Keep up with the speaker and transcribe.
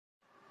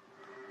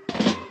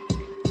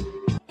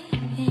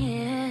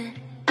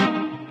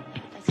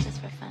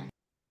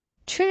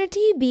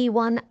Trinity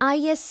B1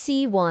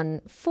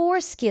 ISC1 4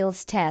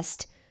 skills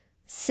test.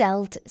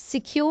 SELT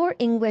secure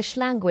English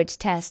language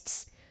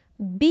tests.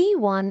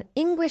 B1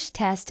 English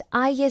test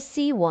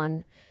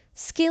ISC1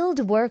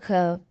 skilled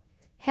worker,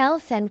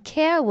 health and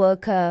care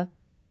worker,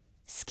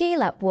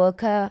 scale-up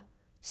worker,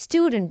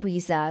 student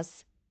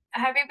visas.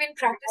 Have you been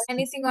practicing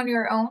anything on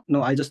your own?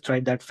 No, I just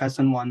tried that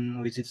fashion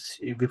one, which is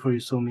before you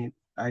saw me.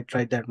 I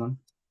tried that one.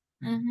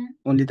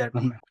 Only that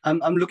one.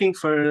 I'm looking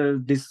for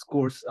this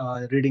course,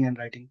 reading and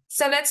writing.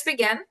 So let's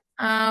begin.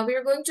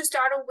 We're going to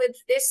start off with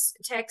this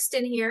text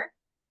in here.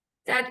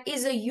 That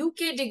is a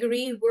UK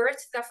degree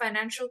worth the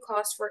financial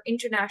cost for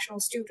international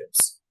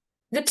students.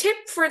 The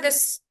tip for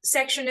this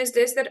section is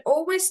this, that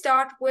always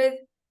start with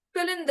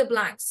fill in the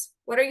blanks.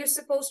 What are you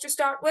supposed to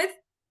start with?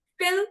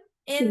 Fill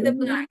in the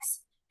blanks,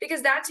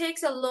 because that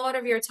takes a lot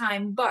of your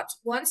time. But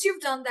once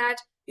you've done that,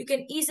 you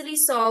can easily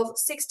solve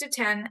 6 to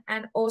 10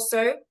 and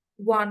also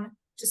 1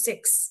 to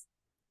 6,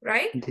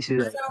 right? This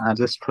is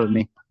hardest for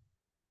me.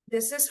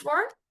 This is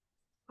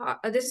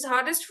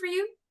hardest for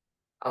you?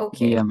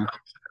 Okay. Yeah, ma'am.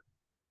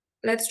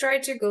 Let's try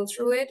to go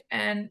through it.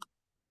 And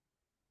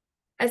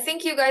I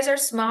think you guys are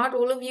smart,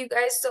 all of you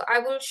guys. So I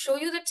will show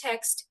you the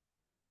text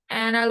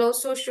and I'll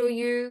also show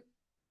you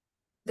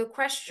the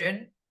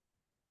question.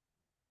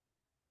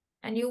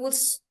 And you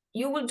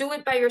will do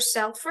it by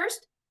yourself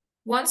first.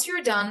 Once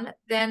you're done,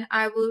 then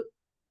I will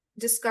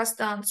discuss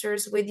the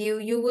answers with you.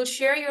 You will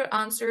share your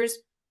answers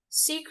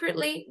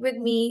secretly with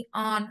me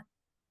on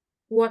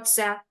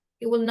WhatsApp.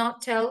 You will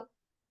not tell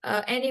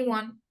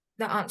anyone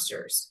the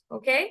answers,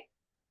 okay?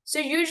 So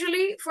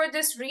usually for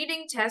this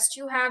reading test,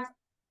 you have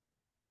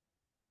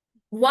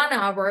 1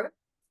 hour,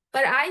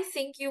 but I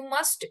think you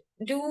must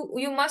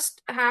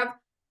have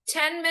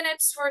 10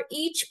 minutes for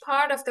each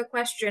part of the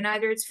question.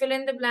 Either it's fill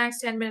in the blanks,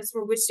 10 minutes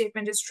for which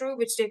statement is true,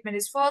 which statement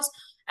is false,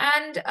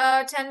 and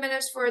 10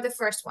 minutes for the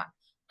first one.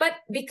 But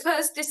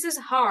because this is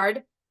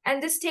hard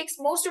and this takes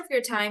most of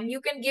your time, you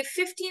can give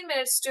 15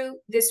 minutes to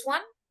this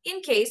one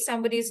in case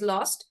somebody is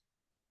lost.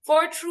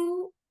 For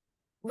true,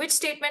 which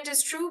statement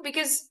is true,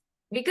 because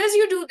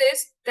you do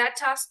this, that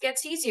task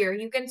gets easier.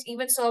 You can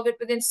even solve it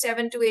within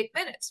 7 to 8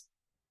 minutes.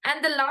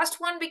 And the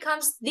last one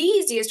becomes the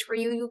easiest for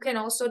you. You can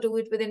also do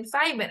it within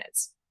 5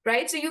 minutes,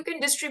 right? So you can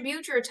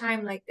distribute your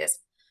time like this.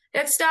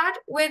 Let's start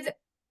with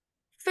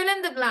fill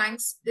in the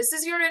blanks. This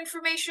is your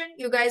information.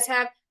 You guys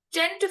have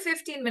 10 to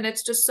 15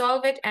 minutes to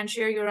solve it and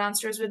share your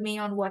answers with me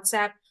on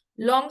WhatsApp.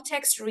 Long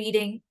text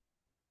reading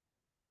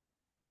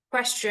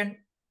question.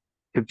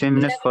 15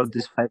 minutes for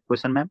this 5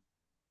 question, ma'am.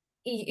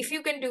 If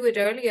you can do it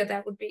earlier,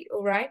 that would be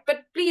all right.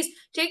 But please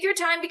take your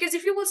time, because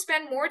if you will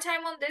spend more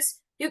time on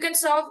this, you can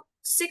solve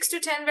 6 to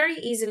 10 very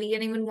easily,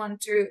 and even 1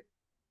 to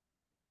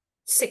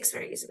 6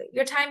 very easily.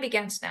 Your time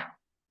begins now.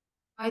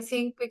 I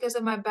think because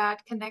of my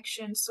bad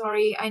connection,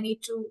 sorry, I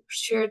need to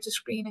share the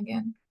screen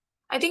again.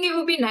 I think it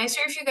would be nicer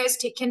if you guys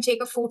can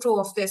take a photo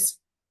of this,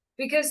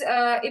 because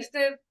if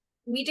the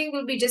meeting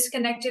will be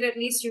disconnected, at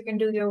least you can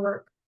do your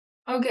work.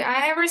 Okay, I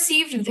have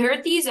received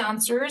 30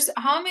 answers.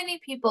 How many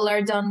people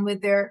are done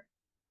with their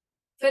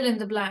fill in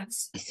the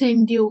blanks?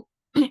 Send you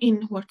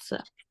in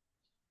WhatsApp.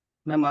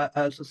 Ma'am, I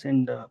also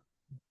send.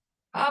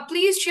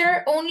 Please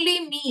share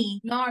only me,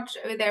 not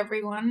with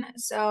everyone.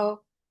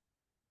 So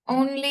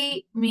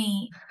only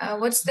me.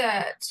 What's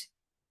that?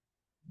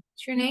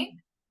 What's your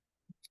name?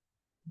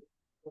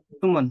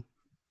 Suman.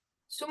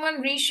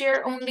 Someone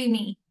reshare only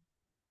me.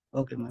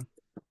 Okay, ma'am.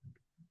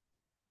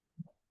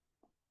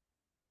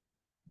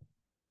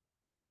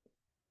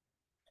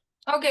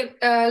 Okay,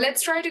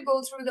 let's try to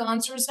go through the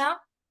answers now.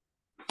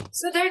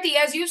 So Dharti,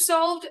 as you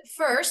solved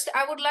first,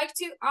 I would like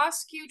to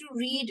ask you to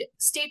read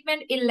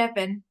statement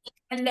 11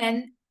 and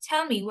then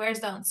tell me where's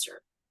the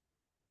answer.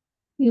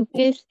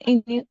 UK's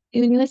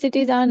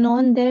universities are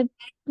known that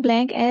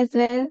blank as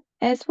well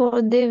as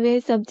for the way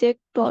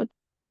subject taught.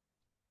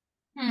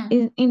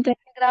 In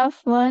paragraph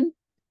 1,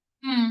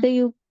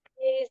 the UK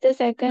is the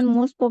second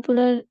most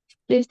popular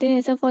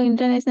destination for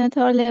international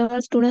third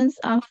level students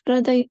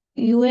after the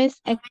US.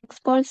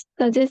 Experts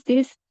suggest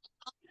this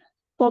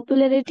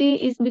popularity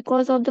is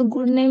because of the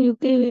good name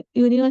UK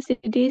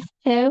universities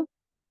have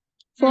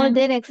for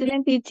their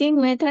excellent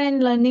teaching method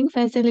and learning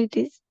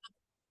facilities.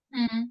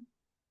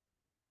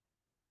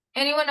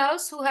 Anyone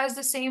else who has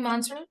the same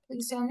answer,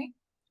 please tell me.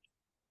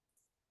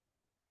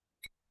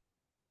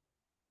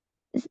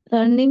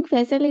 Learning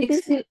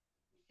facilities.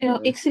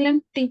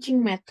 Excellent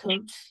teaching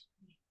methods.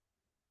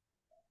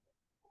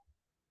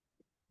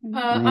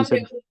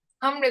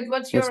 Amrit,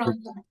 what's your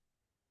answer?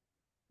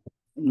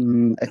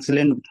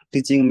 Excellent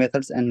teaching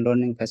methods and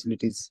learning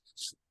facilities.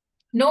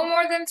 No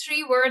more than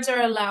 3 words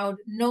are allowed.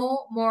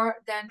 No more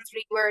than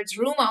 3 words.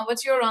 Ruma,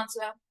 what's your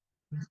answer?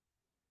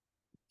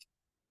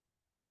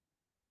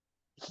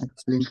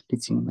 Excellent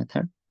teaching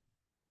method.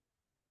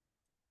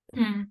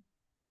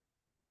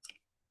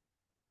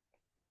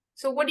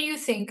 So what do you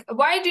think?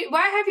 Why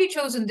have you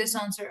chosen this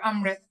answer,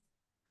 Amrit?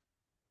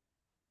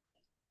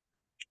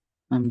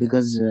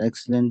 Because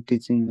excellent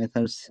teaching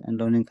methods and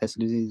learning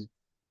facilities,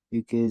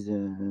 UK's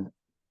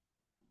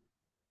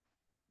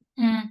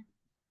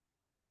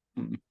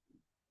Mm,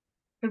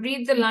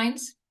 Read the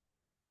lines.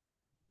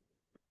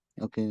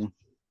 Okay.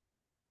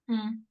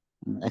 Hmm.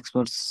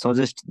 Experts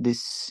suggest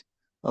this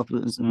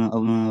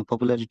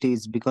popularity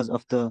is because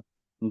of the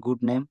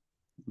good name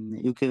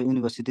UK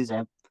universities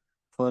have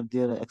for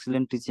their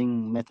excellent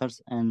teaching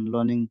methods and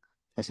learning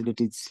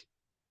facilities.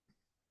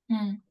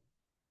 Hmm.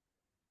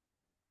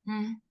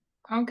 Hmm.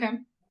 Okay.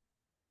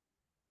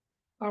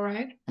 All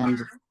right. And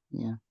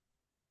yeah,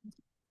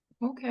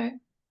 Okay.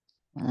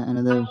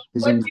 another What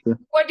reason is the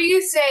what do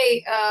you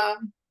say?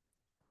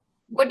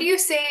 What do you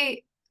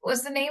say?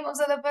 What's the name of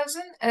the other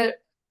person?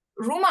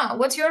 Ruma,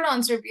 what's your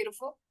answer,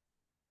 beautiful?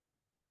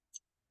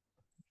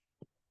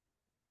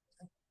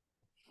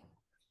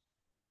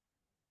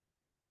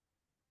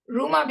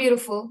 Ruma,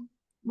 beautiful.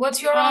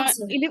 What's your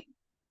answer?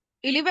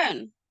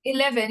 11.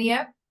 11,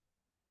 yeah.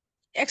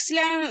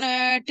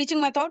 Excellent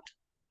teaching method.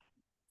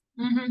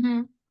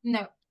 Mm-hmm.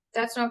 No,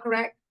 that's not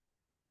correct.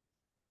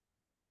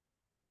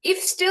 If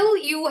still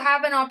you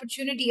have an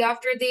opportunity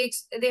after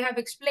they have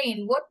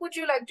explained, what would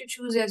you like to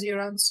choose as your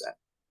answer?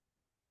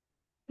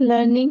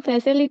 Learning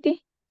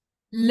facility.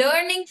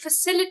 Learning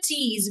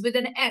facilities with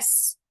an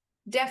S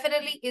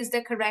definitely is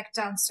the correct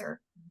answer.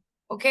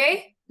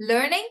 Okay?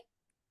 Learning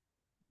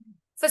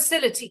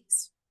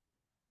facilities.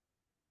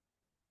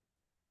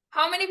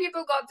 How many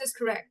people got this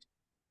correct?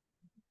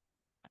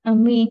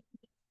 Me.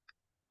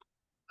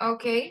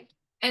 Okay.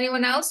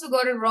 Anyone else who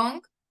got it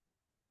wrong?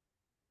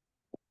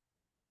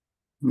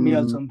 Me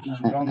also.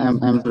 Wrong.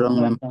 I'm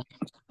wrong, ma'am.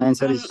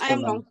 Answer is I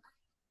am wrong.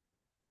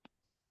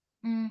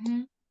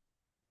 Mm-hmm.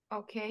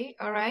 Okay,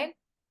 all right.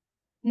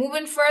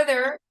 Moving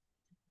further.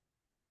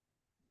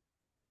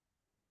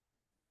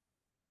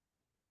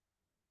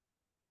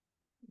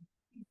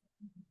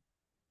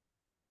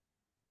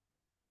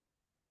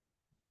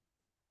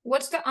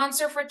 What's the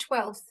answer for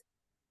 12th?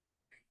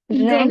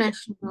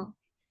 International.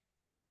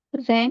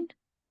 Rent.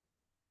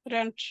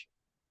 Rent.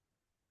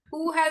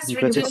 Who has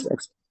Greatest,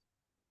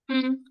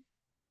 written?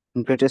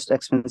 greatest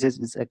expenses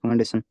is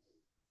accommodation.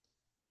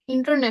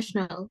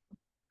 International.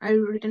 I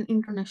written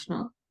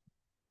international.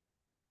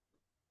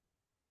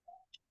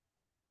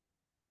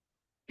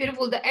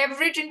 Beautiful. The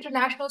average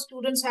international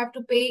students have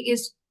to pay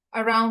is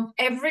around,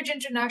 average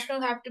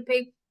international have to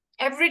pay,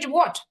 average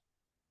what?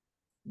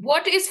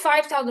 What is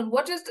 5,000?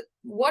 What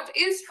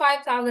is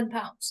 5,000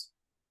 pounds?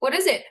 What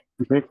is it?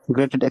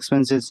 Greatest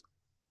expenses.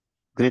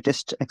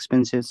 Greatest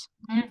expenses.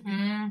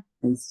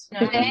 Is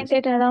Rent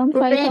at around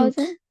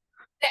 5,000.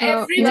 The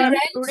average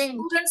Rent.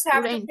 students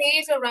have to pay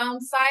is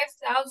around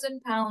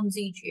 5,000 pounds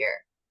each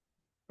year.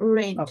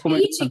 Rent.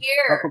 Each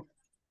year.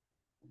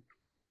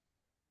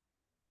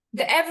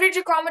 The average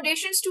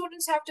accommodation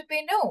students have to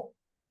pay, no.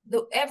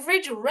 The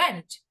average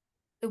rent.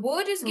 The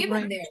word is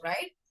given there,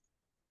 right?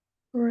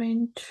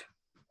 Rent.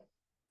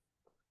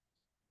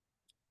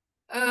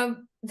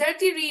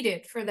 Dharti, read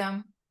it for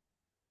them.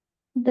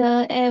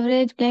 The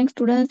average blank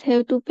students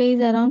have to pay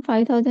is around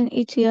 5,000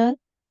 each year.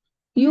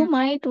 You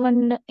might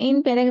wonder,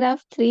 in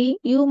paragraph 3,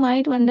 you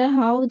might wonder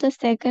how the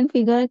second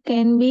figure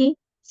can be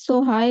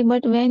so high,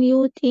 but when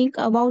you think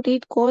about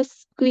it,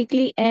 costs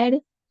quickly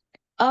add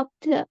up.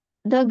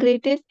 The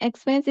greatest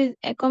expense is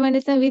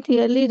accommodation with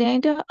yearly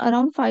rent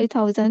around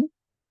 5,000.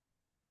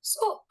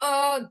 So,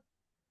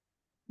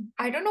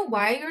 I don't know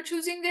why you're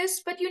choosing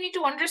this, but you need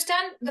to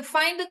understand,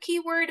 find the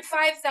keyword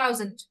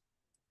 5,000.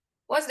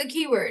 What's the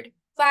keyword?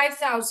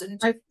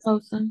 5,000.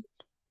 5,000.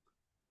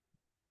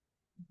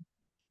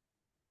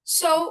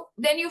 So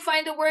then you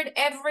find the word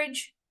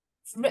average,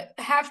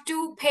 have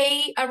to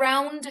pay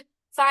around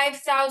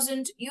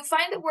 5,000. You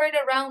find the word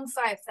around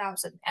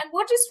 5,000. And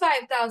what is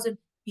 5,000?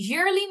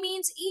 Yearly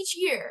means each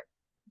year,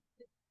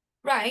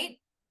 right?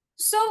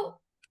 So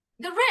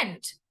the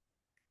rent,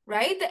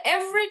 right? The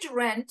average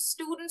rent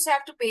students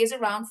have to pay is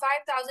around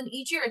 5,000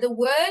 each year. The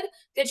word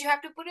that you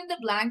have to put in the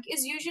blank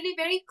is usually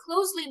very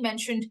closely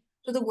mentioned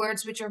to the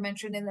words which are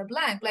mentioned in the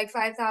blank, like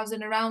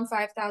 5,000, around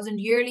 5,000,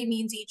 yearly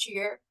means each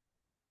year.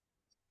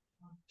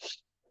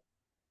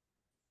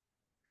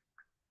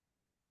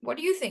 What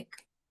do you think?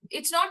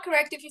 It's not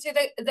correct if you say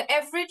that the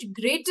average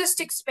greatest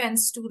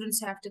expense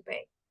students have to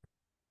pay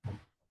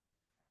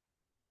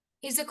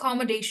is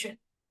accommodation.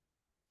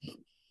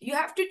 You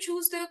have to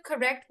choose the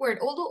correct word.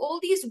 Although all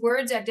these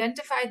words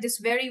identify this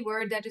very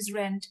word that is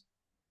rent,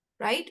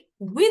 right?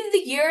 With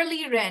the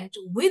yearly rent,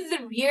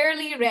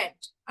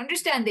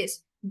 understand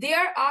this. They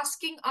are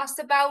asking us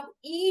about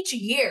each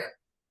year.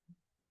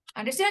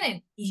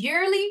 Understanding?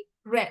 Yearly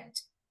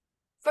rent.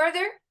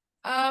 Further,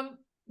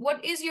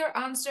 what is your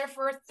answer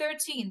for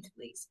 13th,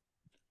 please?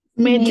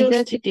 Major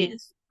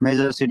cities.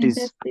 Major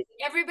cities.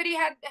 Everybody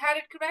had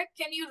it correct?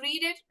 Can you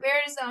read it?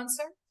 Where is the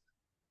answer?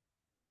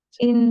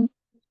 In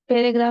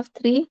paragraph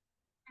 3.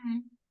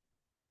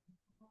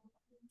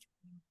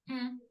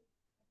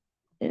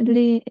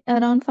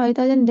 Around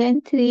 5,000,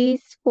 then 3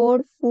 is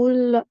 4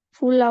 full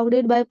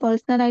loaded by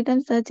personal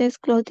items such as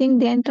clothing,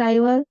 then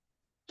travel,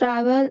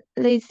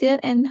 leisure,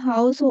 and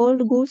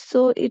household goods.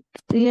 So it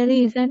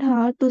really isn't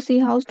hard to see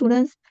how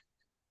students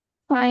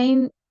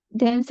find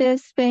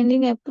themselves,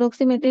 spending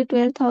approximately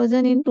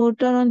 12,000 in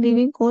total on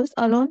living costs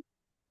alone.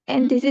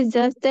 And this is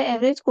just the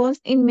average cost.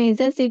 In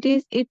major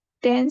cities, it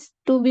tends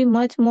to be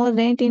much more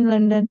rent in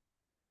London.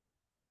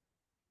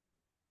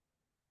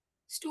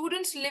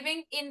 Students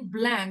living in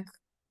blank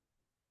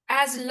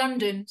as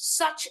London,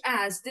 such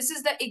as, this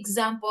is the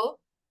example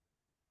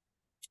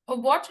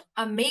of what?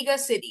 A mega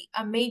city,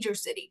 a major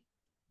city.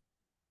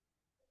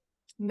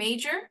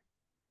 Major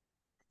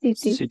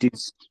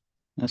cities.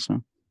 Yes,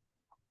 ma'am.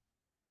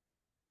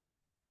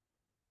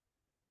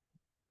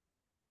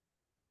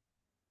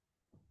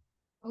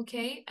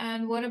 Okay,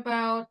 and what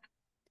about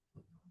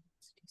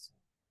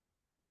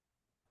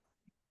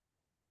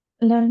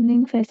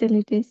Learning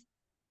facilities.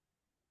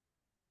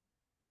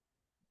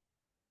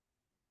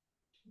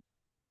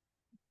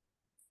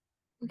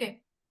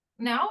 Okay,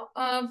 now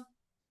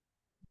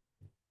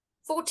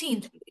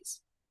 14th,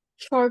 please.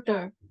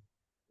 Shorter.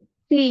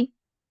 3.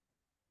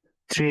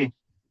 3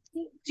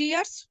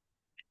 years.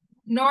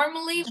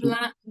 Normally, UK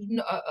 3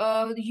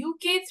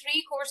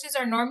 courses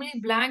are normally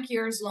blank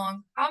years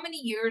long. How many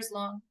years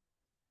long?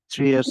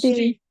 3 years.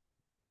 3.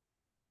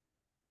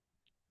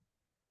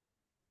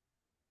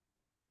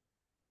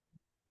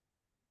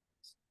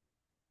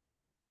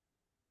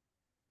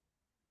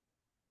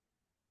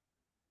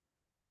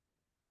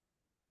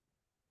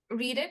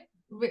 Read it.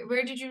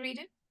 Where did you read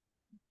it?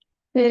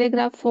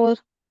 Paragraph 4.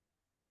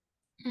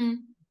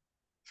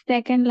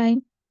 Second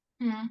line.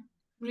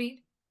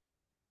 Read.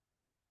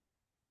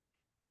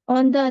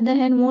 On the other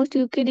hand, most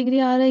UK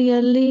degrees are a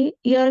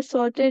year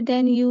shorter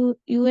than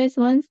US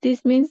ones.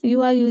 This means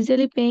you are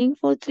usually paying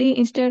for 3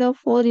 instead of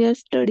 4 years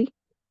study.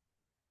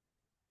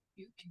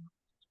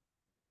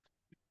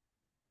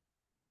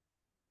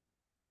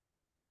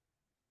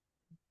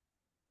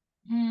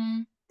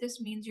 This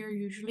means you're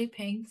usually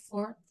paying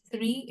for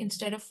 3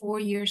 instead of 4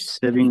 years.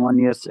 Saving 1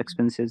 year's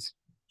expenses.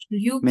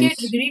 UK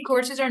degree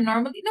courses are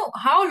normally, no,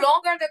 how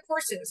long are the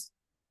courses?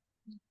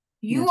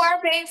 You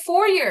are paying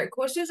 4-year.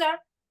 Courses are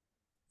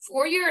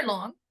 4-year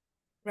long,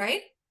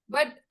 right?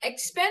 But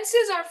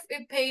expenses are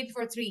paid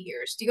for 3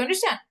 years. Do you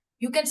understand?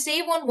 You can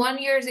save on 1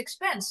 year's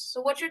expense.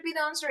 So what should be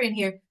the answer in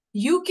here?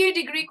 UK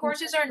degree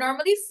courses are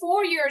normally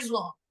 4 years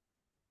long.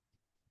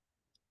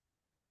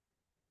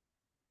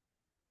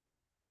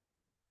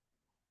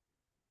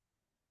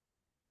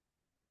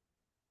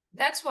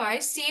 That's why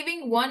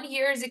saving 1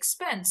 year's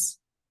expense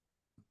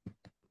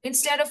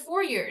instead of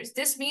 4 years.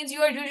 This means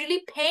you are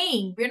usually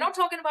paying. We're not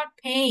talking about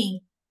paying.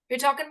 We're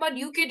talking about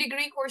UK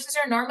degree courses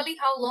are normally,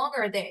 how long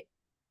are they?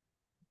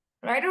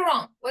 Right or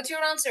wrong? What's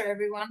your answer,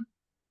 everyone?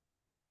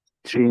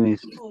 3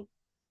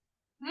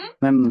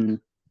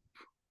 Ma'am.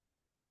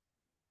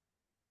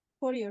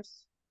 4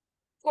 years.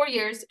 4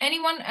 years.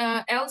 Anyone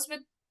else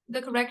with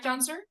the correct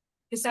answer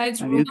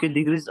besides UK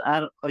degrees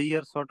are a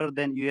year shorter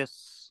than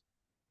US.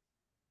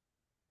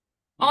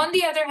 On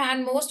the other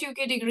hand, most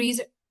UK degrees,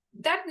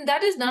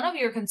 that is none of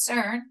your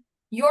concern.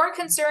 Your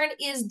concern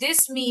is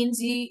this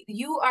means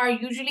you are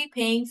usually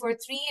paying for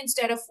 3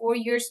 instead of 4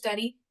 years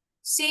study,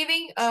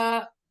 saving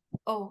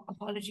oh,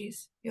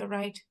 apologies, you're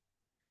right.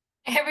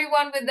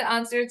 Everyone with the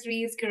answer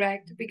 3 is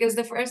correct because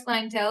the first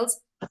line tells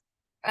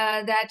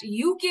that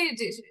UK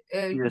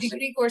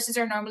degree courses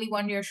are normally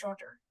 1 year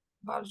shorter.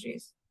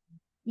 Apologies.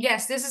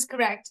 Yes, this is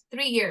correct.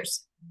 3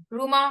 years.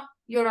 Ruma,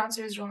 your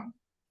answer is wrong.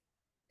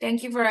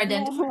 Thank you for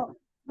identifying. No,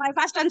 my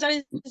first answer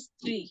is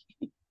 3.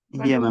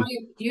 But Yeah, ma'am.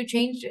 you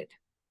changed it.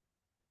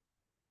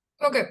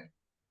 Okay.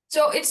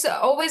 So it's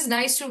always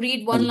nice to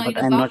read one line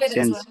above it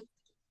as well.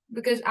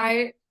 Because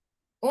I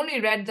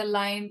only read the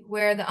line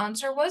where the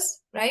answer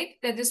was, right?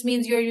 That this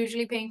means you're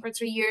usually paying for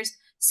 3 years,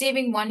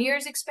 saving 1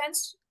 year's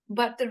expense.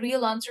 But the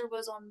real answer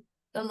was on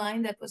the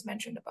line that was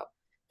mentioned above.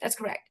 That's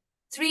correct.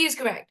 3 is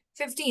correct.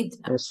 15th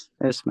now.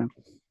 Yes, ma'am.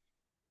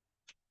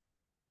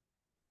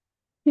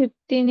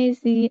 15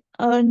 is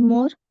earn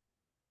more.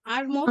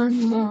 Earn more.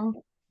 Earn more.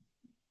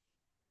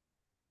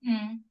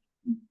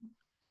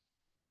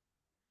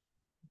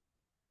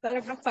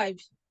 Paragraph 5.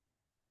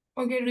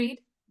 Okay, read.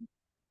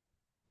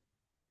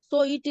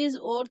 So it is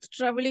worth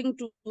traveling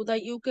to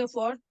the UK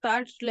for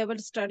third level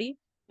study.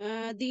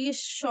 The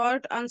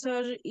short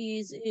answer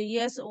is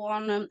yes.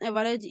 On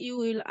average, you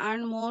will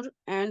earn more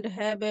and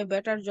have a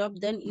better job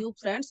than your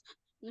friends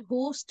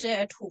who stay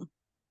at home.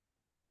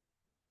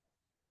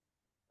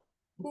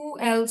 Who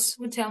else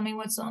would tell me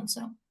what's the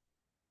answer?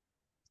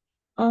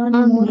 Earn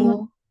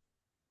more.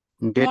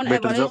 Get on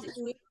better average, job.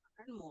 you will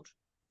earn more.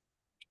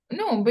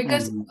 No,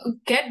 because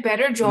get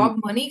better job,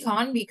 money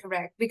can't be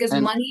correct. Because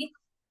money,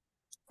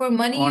 for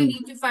money, you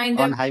need to find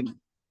on the high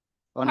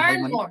earn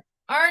money. more.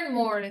 Earn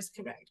more is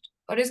correct.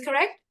 What is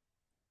correct?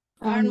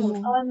 Earn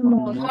more. Earn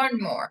more. Earn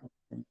more.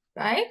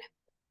 Right?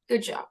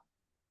 Good job.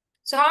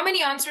 So how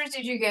many answers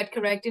did you get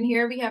correct? In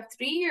here we have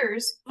 3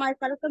 years. My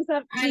correct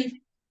answer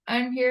 3.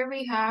 And here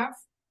we have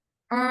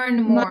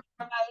earn more.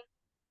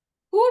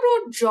 Who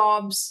wrote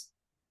jobs?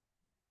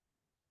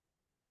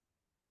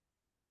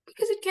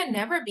 Because it can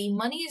never be.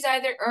 Money is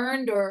either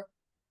earned or,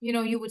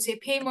 you would say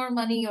pay more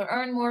money or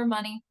earn more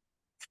money.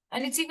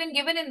 And it's even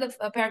given in the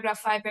paragraph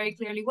 5 very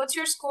clearly. What's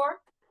your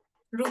score,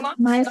 Ruma?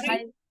 My 3? 5.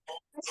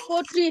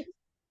 Score 3.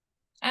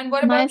 And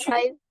what My about you?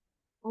 5.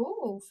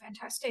 Oh,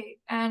 fantastic.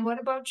 And what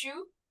about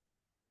you,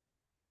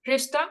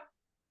 Rishta?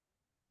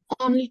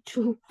 Only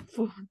 2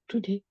 for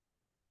today.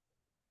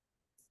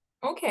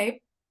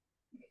 Okay.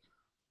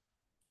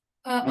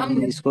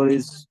 My score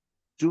is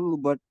 2,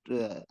 but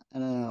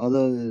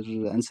other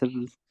answer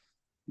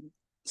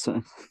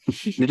so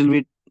little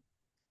bit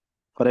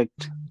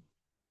correct.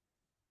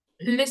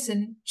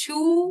 Listen,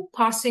 2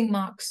 passing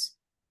marks.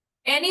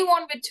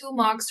 Anyone with 2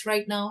 marks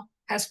right now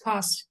has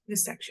passed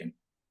this section.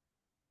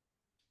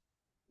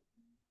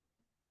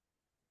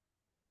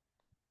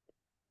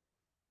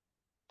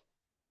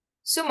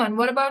 Suman,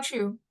 what about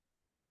you?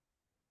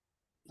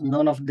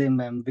 None of them,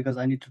 ma'am, because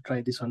I need to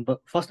try this one. But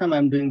first time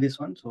I'm doing this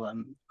one, so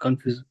I'm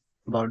confused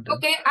about the.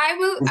 Okay,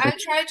 I'll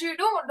try to,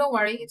 don't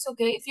worry, it's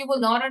okay. If you will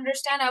not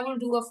understand, I will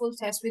do a full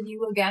test with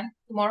you again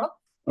tomorrow.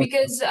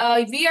 Because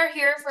we are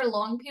here for a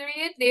long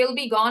period. They'll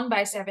be gone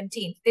by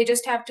 17th. They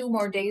just have 2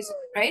 more days,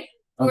 right?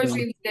 2 or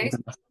 3 days.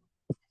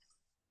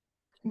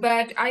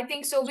 But I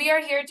think so. We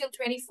are here till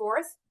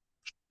 24th.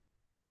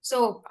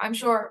 So I'm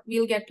sure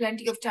we'll get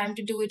plenty of time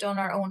to do it on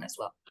our own as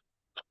well.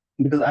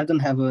 Because I don't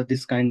have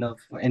this kind of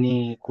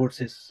any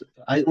courses.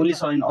 I only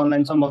saw in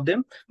online some of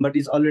them, but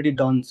it's already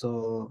done.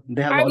 So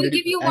they have I will already.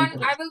 give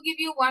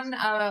you one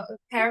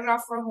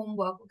paragraph for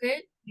homework.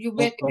 Okay,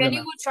 when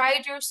you will try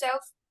it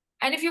yourself,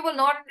 and if you will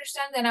not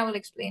understand, then I will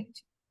explain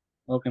it.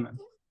 Okay, ma'am.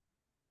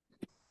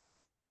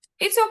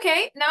 It's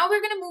okay. Now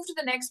we're gonna move to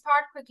the next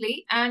part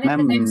quickly, and in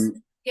the next,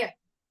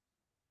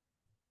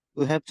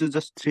 we have to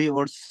just 3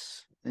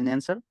 words in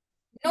answer.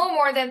 No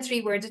more than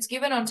 3 words. It's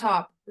given on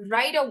top.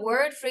 Write a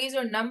word, phrase,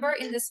 or number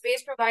in the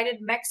space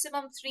provided.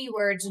 Maximum 3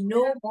 words.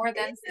 No more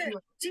than 3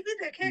 words.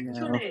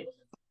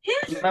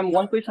 Ma'am,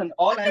 one question.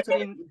 All answer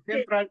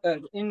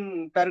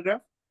in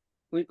paragraph.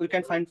 We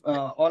can find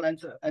all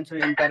answer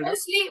in paragraph.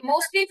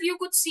 Mostly, if you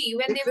could see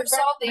when they were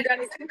solving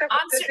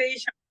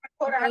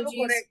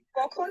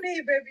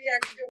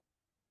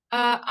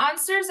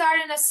answers are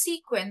in a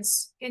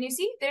sequence. Can you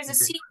see? There's a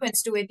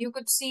sequence to it. You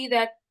could see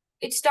that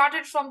it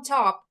started from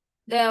top,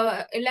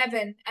 the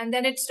 11, and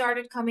then it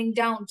started coming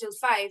down till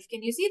 5.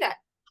 Can you see that?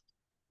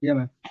 Yeah,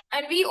 ma'am.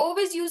 And we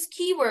always use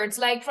keywords.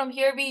 Like from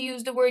here, we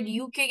use the word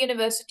UK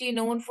University,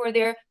 known for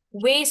their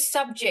way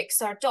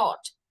subjects are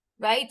taught,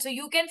 right? So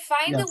you can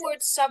find the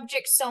word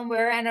subject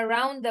somewhere, and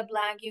around the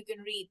blank, you can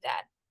read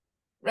that,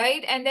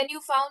 right? And then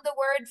you found the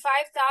word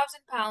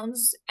 5,000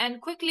 pounds, and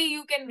quickly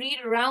you can read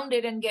around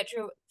it and get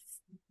your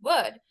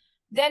word.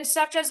 Then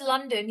such as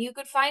London, you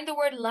could find the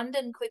word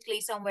London quickly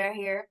somewhere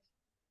here,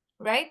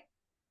 right?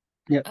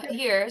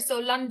 Here, so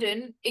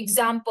London,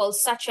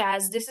 examples such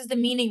as, this is the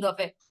meaning of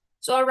it.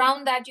 So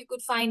around that, you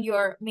could find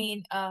your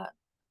main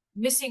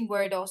missing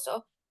word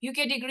also.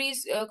 UK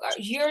degrees,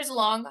 years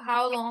long,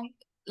 how long?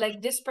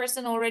 Like this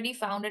person already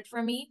found it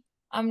for me.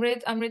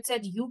 Amrit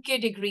said UK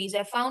degrees.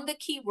 I found the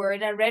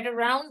keyword, I read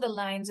around the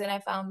lines, and I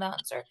found the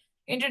answer.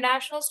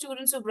 International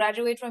students who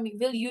graduate from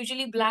will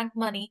usually blank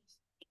money.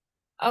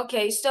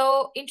 Okay,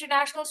 so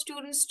international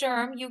students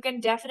term, you can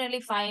definitely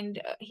find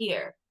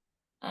here.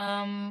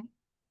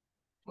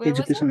 Where was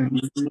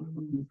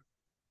it?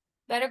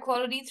 Better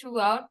quality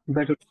throughout.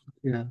 Better,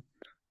 yeah.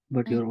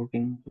 But you're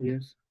working,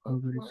 yes.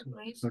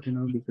 Starting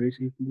out decrease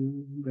if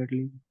you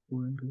badly.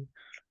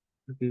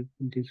 Okay,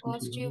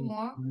 Cost you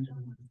more.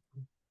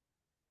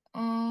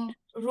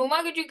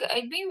 Roma, could you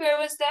guide me? Where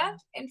was that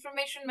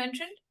information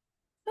mentioned?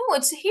 No,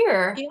 it's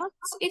here. Yeah.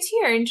 It's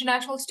here.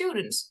 International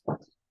students.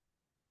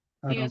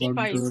 Yes,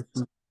 5.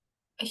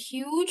 A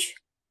huge.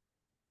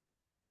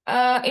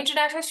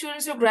 International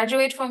students who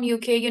graduate from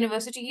UK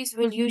universities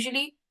will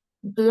usually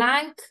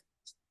blank.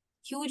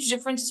 Huge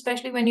difference,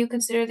 especially when you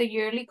consider the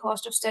yearly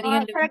cost of study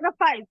and living. Paragraph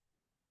 5.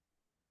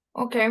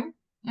 Okay.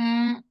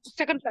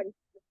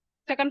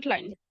 Second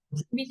line.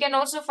 We can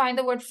also find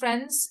the word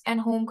friends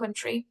and home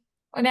country.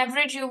 On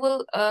average, you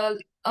will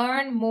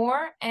earn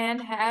more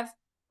and have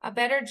a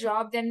better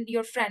job than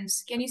your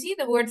friends. Can you see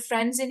the word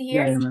friends in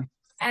here? Yeah.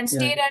 And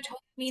stayed at home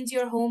means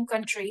your home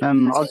country.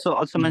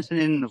 Also mentioned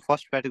in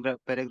first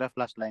paragraph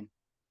last line.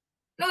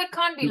 No, it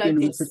can't be like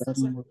this.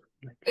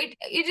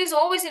 It is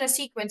always in a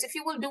sequence. If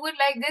you will do it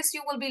like this,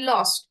 you will be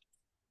lost.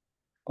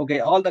 Okay,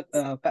 all the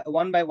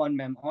one by one,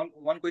 ma'am. On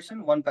one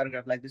question, one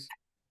paragraph like this.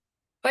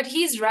 But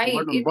he's right.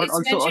 It's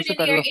mentioned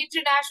in here,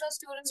 international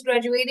students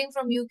graduating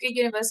from UK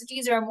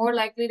universities are more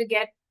likely to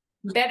get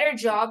better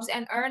jobs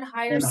and earn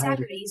higher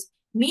salaries.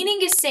 Meaning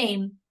is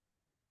same,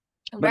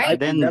 right?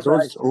 Then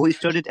those who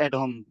studied at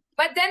home.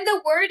 But then the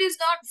word is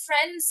not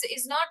friends,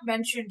 is not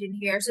mentioned in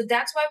here. So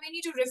that's why we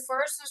need to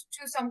refer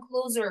to some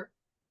closer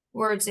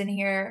words in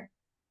here,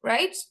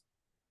 right?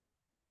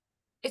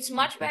 It's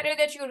much better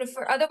that you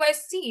refer.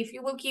 Otherwise, see, if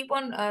you will keep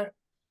on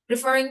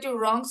referring to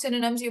wrong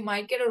synonyms, you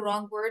might get a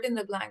wrong word in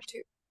the blank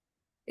too,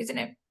 isn't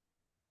it?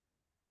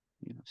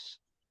 Yes.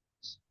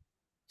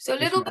 So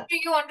little bit, do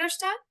you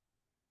understand?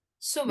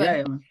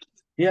 Suman?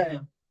 Yeah.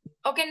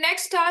 Okay,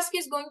 next task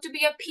is going to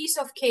be a piece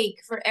of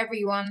cake for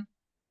everyone.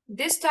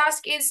 This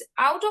task is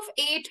out of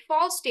 8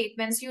 false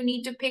statements, you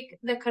need to pick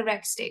the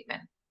correct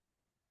statement.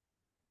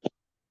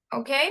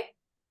 Okay?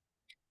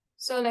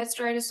 So let's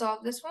try to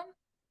solve this one.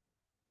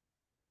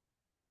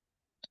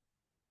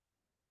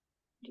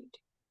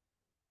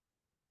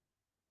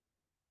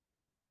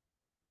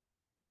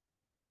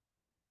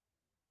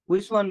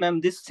 Which one,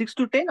 ma'am? This 6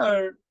 to 10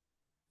 or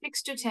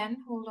 6 to 10?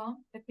 Hold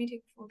on. Let me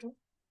take a photo.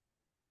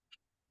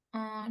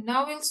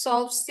 Now we'll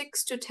solve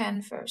 6 to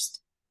 10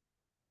 first.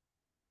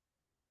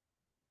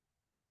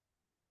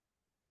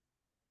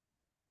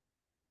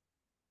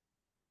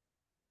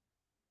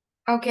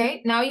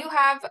 Okay, now you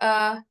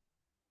have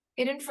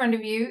it in front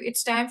of you.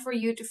 It's time for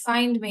you to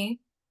find me.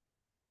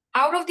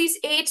 Out of these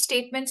 8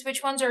 statements,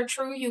 which ones are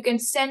true? You can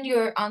send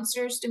your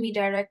answers to me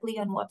directly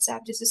on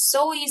WhatsApp. This is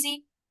so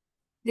easy.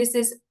 This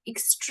is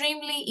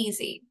extremely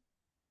easy.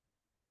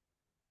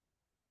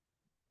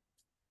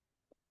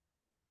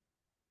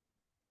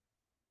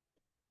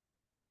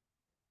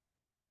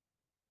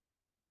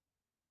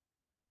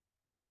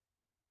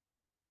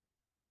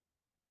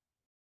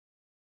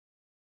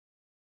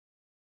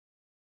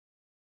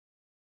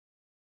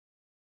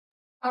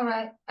 All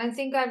right, I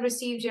think I've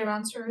received your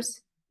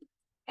answers.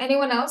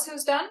 Anyone else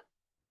who's done?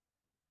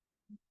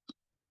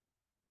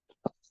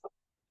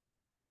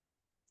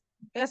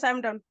 Yes, I'm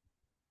done.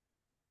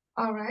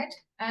 All right,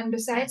 and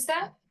besides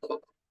that?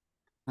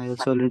 I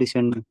also already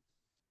sent them.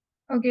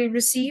 Okay,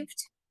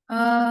 received.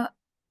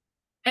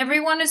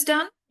 Everyone is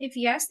done? If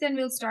yes, then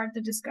we'll start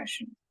the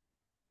discussion.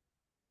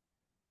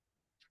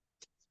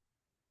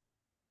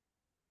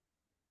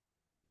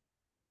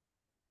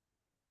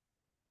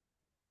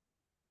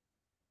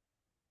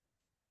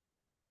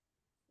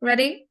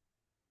 Ready?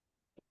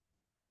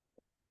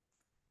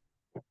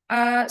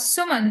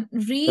 Suman,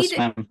 Yes,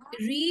 ma'am.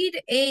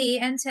 read A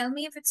and tell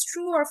me if it's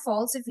true or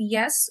false. If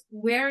yes,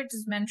 where it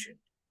is mentioned.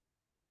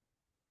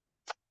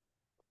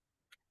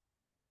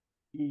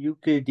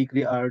 UK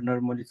degree are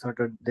normally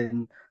shorter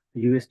than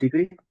US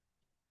degree?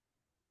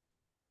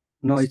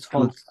 No, it's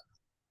false.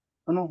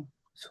 Oh, no.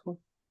 So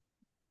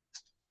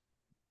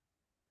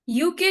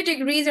UK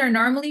degrees are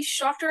normally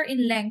shorter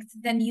in length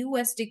than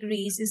US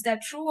degrees. Is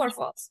that true or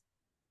false?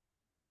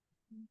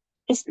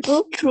 It's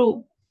true.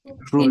 True.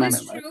 True, It ma'am.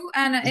 is true,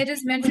 and it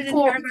is mentioned in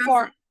Four.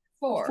 paragraph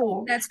 4.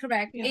 Four. That's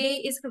correct. Yeah. A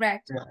is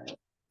correct. yeah.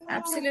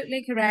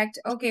 Absolutely correct.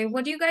 Okay,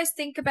 what do you guys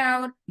think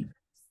about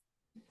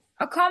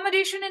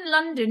accommodation in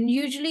London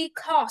usually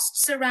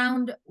costs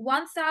around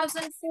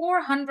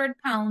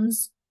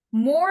 £1,400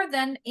 more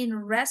than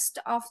in rest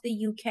of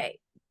the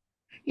UK?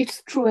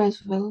 It's true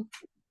as well.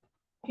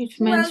 It's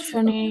Who else?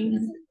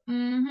 mentioning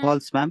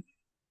False, ma'am.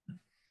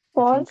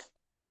 False.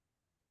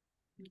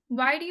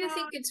 Why do you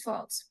think it's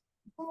false?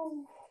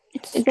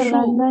 It's The true.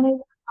 London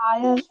is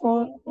higher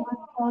for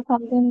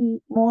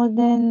 4,000 more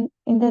than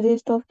in the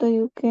rest of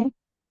the UK.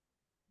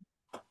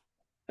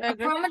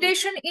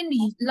 Accommodation in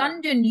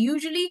London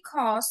usually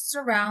costs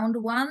around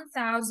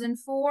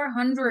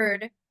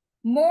 1,400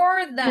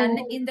 more than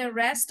in the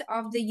rest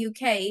of the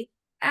UK.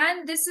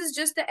 And this is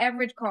just the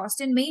average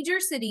cost. In major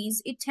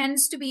cities, it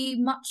tends to be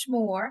much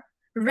more.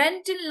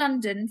 Rent in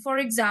London, for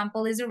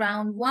example, is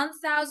around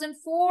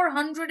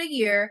 1,400 a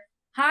year,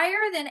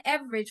 higher than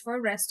average for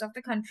rest of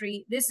the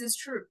country. This is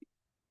true.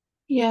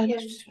 Yeah,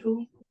 that's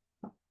true.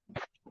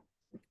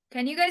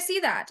 Can you guys see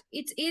that?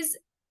 It is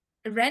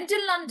rent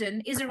in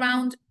London is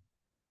around,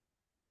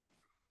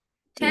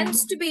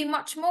 tends to be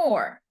much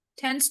more.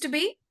 Tends to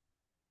be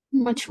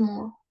Much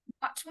more.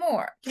 much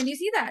more. Can you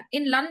see that?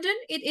 In London,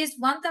 it is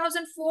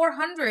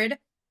 1,400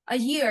 a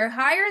year,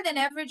 higher than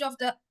average of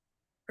the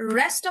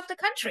rest of the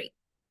country,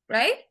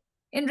 right?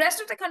 In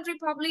rest of the country,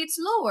 probably it's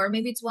lower.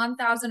 Maybe it's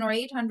 1,000 or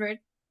 800,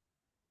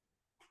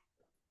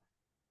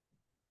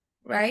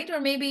 right? Or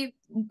maybe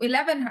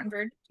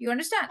 1,100. You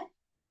understand?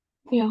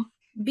 Yeah.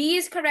 B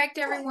is correct,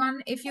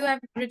 everyone. If you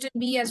have written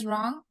B as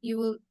wrong, you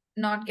will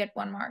not get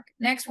 1 mark.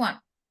 Next one.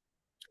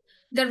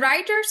 The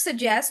writer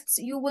suggests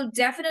you will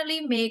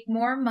definitely make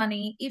more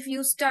money if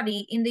you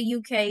study in the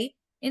UK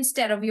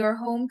instead of your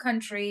home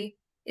country.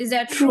 Is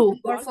that true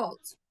or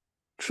false?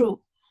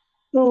 True.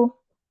 True.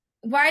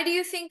 Why do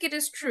you think it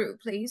is true,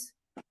 please?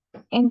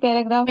 In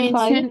paragraph 5.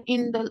 Mentioned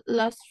in the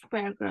last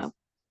paragraph.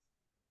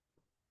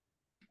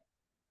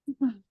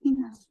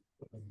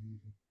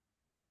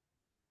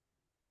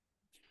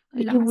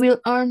 You will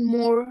earn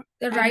more.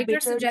 The and writer better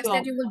suggests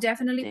that job you will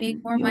definitely than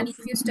make more your money if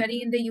you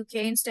study in the UK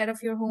instead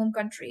of your home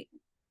country.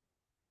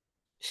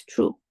 It's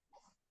true.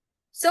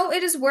 So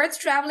it is worth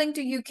traveling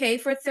to UK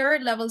for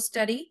 3rd level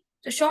study.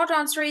 The short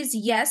answer is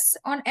yes.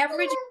 On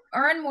average, you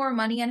earn more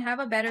money and have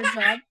a better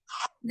job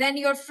than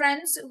your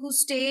friends who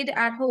stayed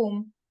at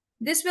home.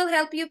 This will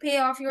help you pay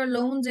off your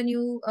loans and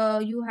you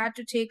had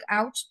to take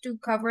out to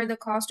cover the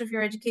cost of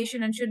your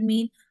education and should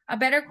mean a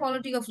better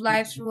quality of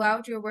life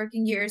throughout your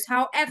working years.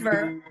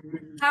 However,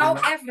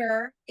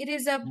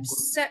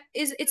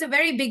 it's a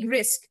very big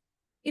risk.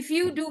 If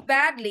you do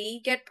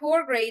badly, get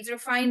poor grades, or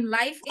find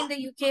life in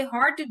the UK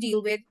hard to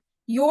deal with,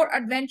 your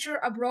adventure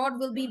abroad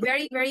will be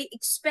very, very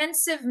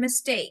expensive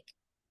mistake.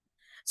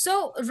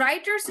 So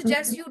writer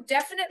suggests you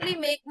definitely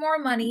make more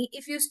money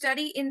if you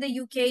study in the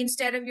UK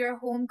instead of your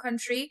home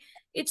country.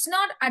 It's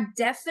not a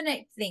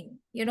definite thing.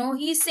 You know,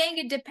 he's saying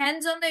it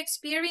depends on the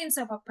experience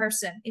of a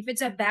person. If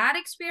it's a bad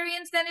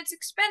experience, then it's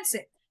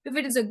expensive. If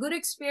it is a good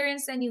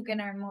experience, then you can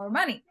earn more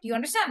money. Do you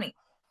understand me?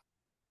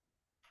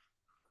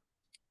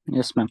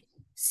 Yes, ma'am.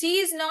 C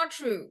is not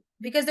true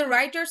because the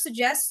writer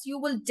suggests you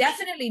will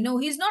definitely. No,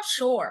 he's not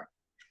sure.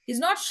 He's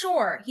not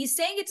sure. He's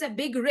saying it's a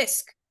big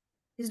risk.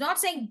 He's not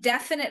saying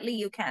definitely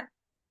you can.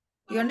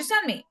 Do you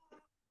understand me?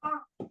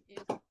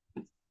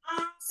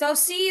 So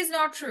C is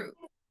not true.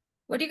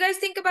 What do you guys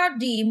think about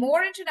D?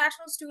 More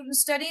international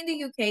students study in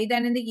the UK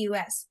than in the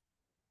US.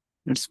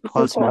 It's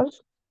false, ma'am.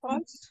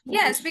 False.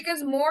 Yes,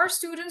 because more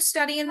students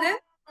study in the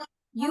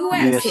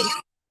US.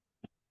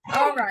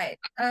 All right.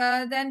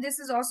 Then this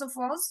is also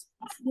false.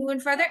 Moving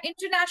further,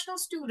 international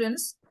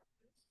students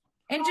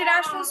in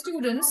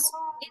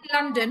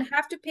London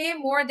have to pay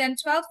more than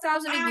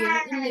 12,000 a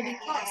year in living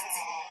costs.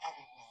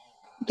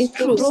 It's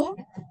true.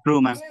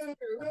 True, ma'am.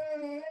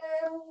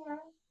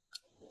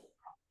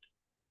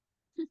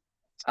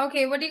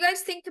 Okay, what do you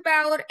guys think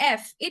about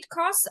F? It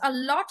costs a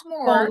lot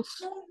more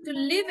False. to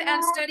live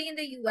and study in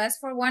the US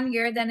for 1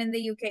 year than in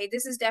the UK.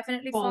 This is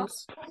definitely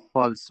false.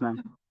 False,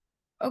 ma'am.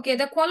 Okay,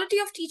 the quality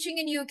of teaching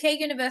in UK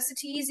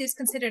universities is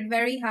considered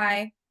very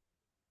high.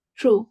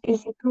 True.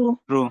 Is it true?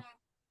 True.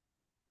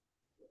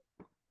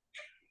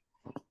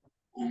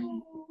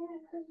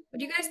 What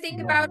do you guys think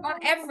about,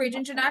 on average,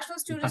 international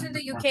students in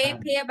the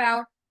UK pay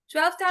about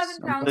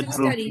 £12,000 in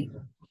study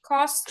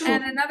costs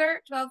and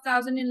another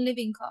 12,000 in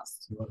living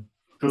costs?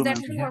 Is that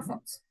true or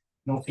false?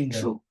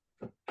 True.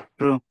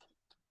 True.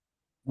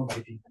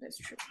 That is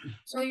true.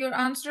 So your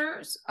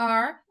answers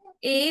are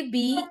A,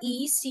 B,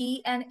 E,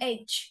 C, and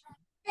H.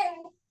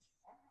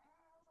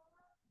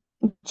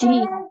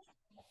 G.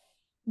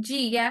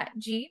 G, yeah,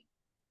 G.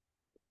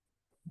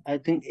 I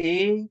think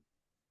A.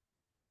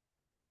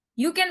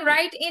 You can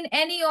write in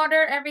any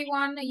order,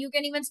 everyone. You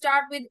can even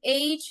start with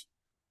H,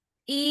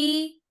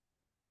 E,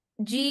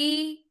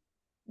 G,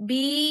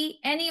 B,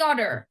 any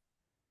order.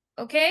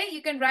 Okay,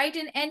 you can write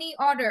in any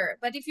order.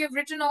 But if you've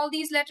written all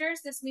these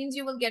letters, this means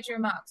you will get your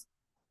marks.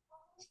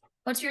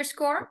 What's your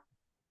score?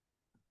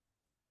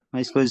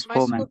 My score is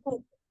 4, ma'am.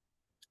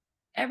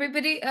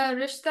 Everybody,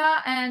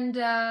 Rishta and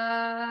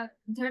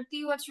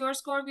Dharti, what's your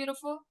score,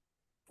 beautiful?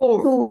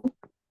 4. 2.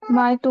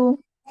 Why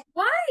 2?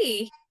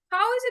 Why?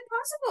 How is it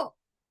possible?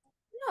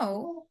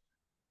 No.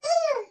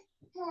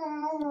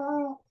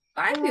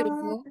 5,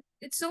 beautiful.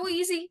 It's so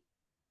easy.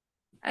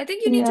 I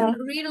think you need to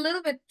read a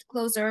little bit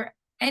closer.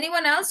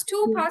 Anyone else?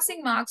 2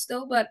 passing marks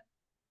though, but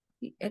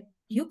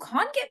you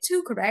can't get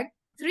 2 correct.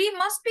 3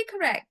 must be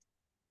correct.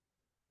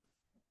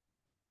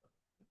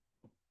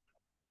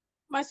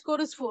 My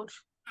score is 4.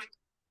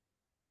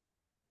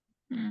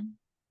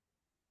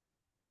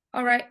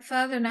 All right,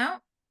 further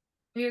now.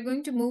 We are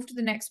going to move to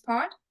the next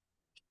part.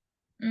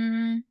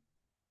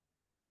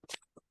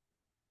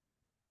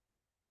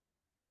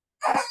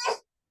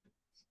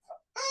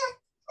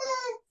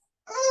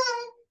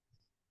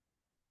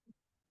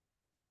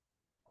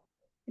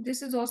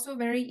 This is also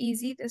very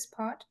easy, this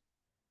part.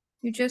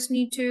 You just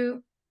need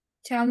to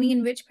tell me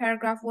in which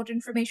paragraph what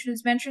information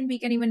is mentioned. We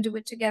can even do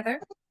it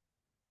together.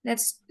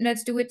 Let's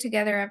do it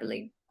together, I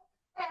believe.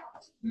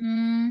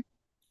 Clear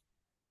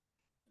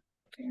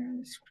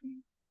the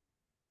screen.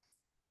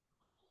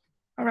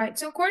 All right,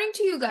 so according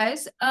to you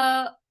guys,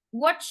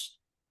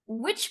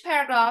 which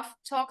paragraph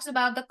talks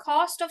about the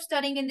cost of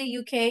studying in the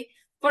UK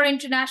for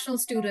international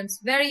students?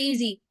 Very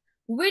easy.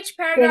 Which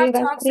paragraph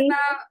talks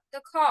about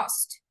the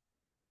cost?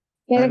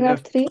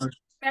 Paragraph 3.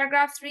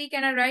 Paragraph 3,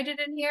 can I write it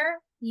in here?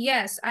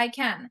 Yes, I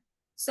can.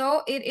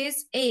 So it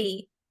is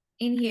A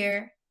in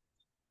here.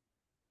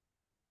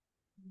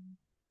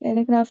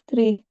 Paragraph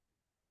 3.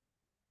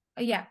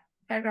 Yeah,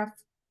 paragraph,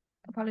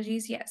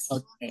 apologies, yes.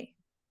 Okay.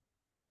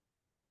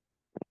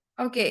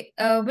 Okay,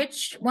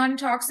 which one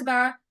talks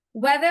about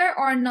whether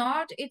or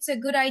not it's a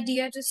good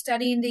idea to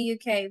study in the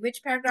UK?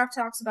 Which paragraph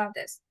talks about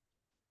this?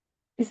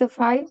 Is it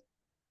 5?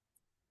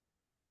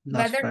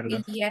 Whether,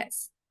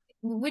 yes.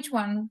 Which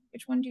one?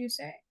 Which one do you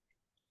say?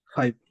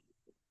 5.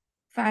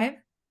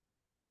 5.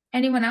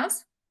 Anyone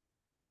else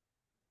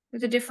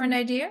with a different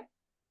idea?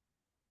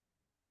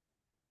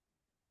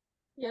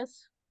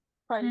 Yes,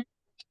 5.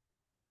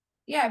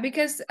 Yeah,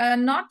 because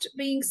not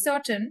being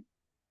certain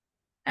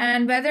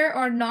and whether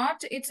or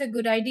not it's a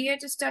good idea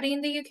to study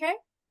in the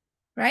UK,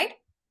 right?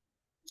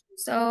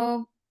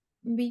 So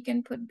we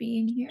can put B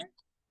in here.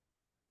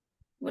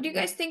 What do you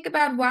guys think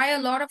about why a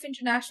lot of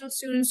international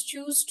students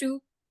choose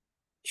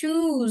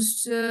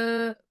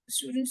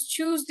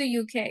the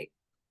UK?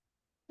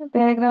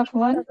 Paragraph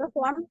 1.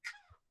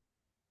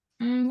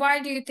 Why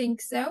do you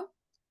think so?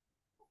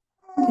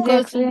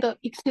 Because the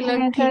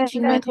excellent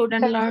teaching method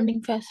and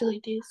learning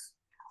facilities.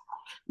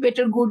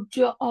 Better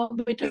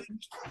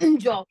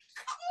jobs.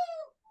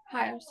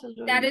 Higher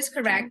salary. That is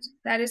correct.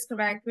 That is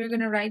correct. We're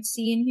going to write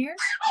C in here.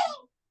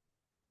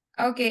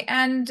 Okay,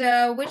 and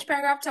which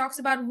paragraph talks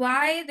about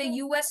why the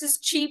US is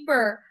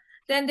cheaper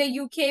Then the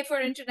UK for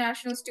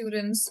international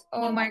students.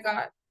 Oh my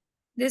God.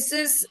 This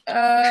is,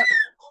 I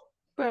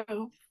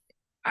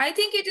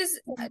think it is,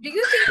 do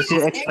you think This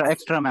it is is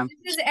extra, ma'am.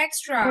 This is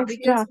extra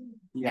because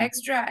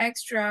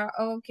extra.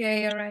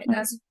 Okay, all right.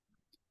 That's,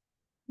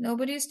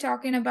 nobody's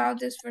talking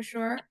about this for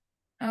sure.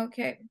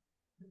 Okay.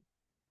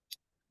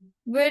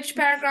 Which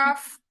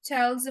paragraph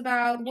tells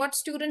about what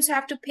students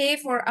have to pay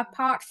for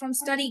apart from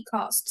study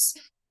costs?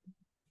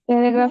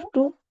 Paragraph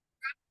 2.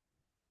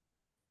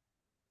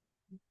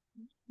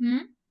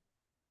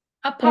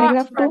 Apart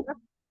Paragraph from, 2.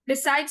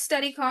 besides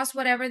study costs,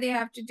 whatever they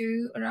have to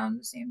do around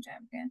the same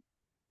time. Okay.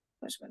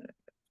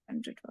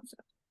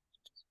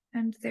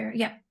 And there,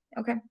 yeah,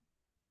 okay.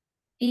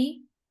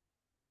 E.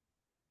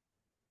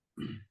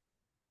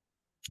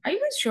 Are you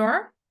guys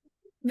sure?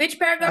 Which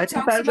paragraph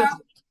talks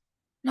about?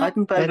 No? I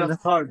think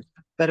paragraph third.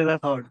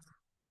 Paragraph third.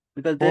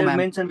 Because Oh, they ma'am.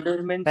 mentioned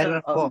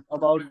Paragraph 4.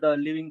 about the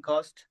living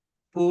cost,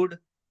 food,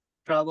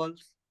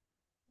 travels.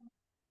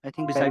 I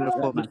think Besides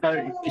paragraph 4, ma'am.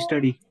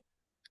 study.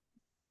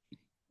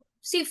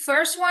 See,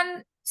 first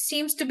one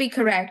seems to be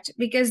correct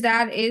because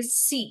that is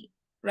C,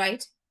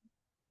 right?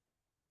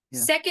 Yeah.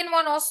 Second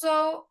one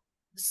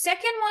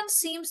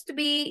seems to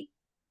be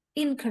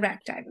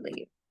incorrect, I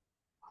believe.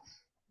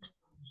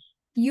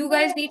 You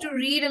guys need to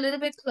read a little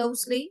bit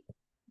closely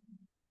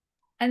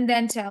and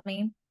then tell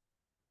me.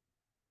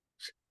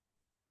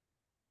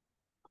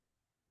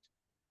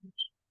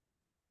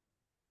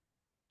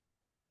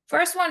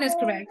 First one is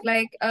correct.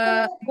 Like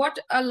what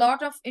a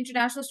lot of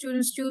international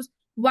students choose,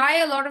 why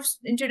a lot of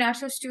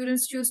international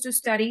students choose to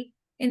study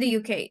in the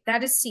UK.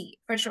 That is C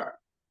for sure.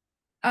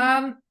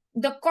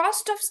 The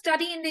cost of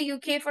study in the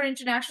UK for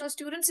international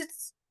students,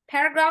 it's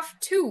paragraph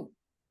 2.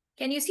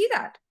 Can you see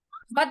that?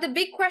 But the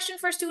big question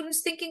for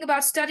students thinking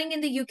about studying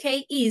in the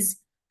UK is,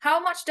 how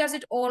much does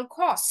it all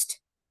cost?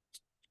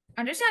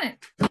 Understand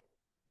it?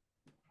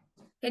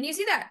 Can you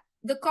see that?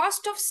 The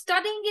cost of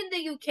studying in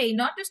the UK,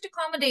 not just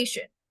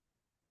accommodation.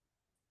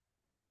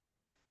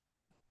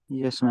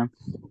 Yes, ma'am.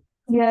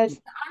 Yes.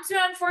 The answer,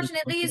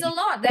 unfortunately, is a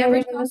lot. The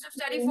average cost of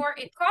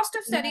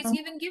study is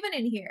even given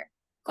in here.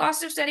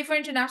 Cost of study for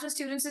international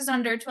students is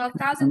under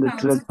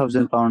 £12,000.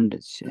 12,000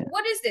 pounds. Yeah.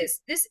 What is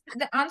this?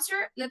 The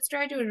answer, let's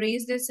try to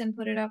erase this and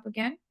put it up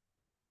again.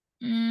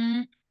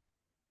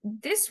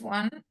 This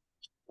one,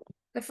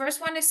 the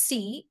first one is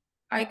C,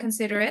 I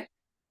consider it.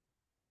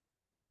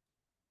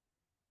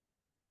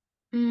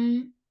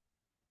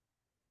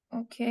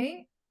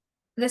 Okay.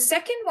 The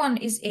second one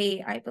is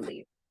A, I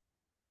believe.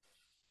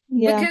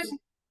 Yeah. Because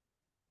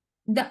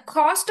the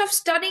cost of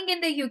studying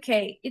in the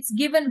UK, it's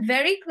given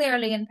very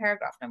clearly in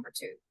paragraph number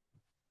 2.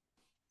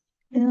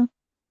 Yeah.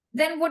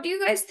 Then what do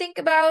you guys think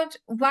about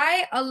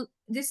why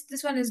this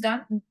one is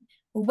done?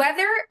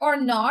 Whether or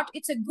not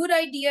it's a good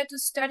idea to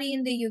study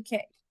in the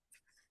UK.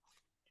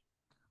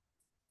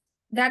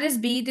 That is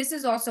B. This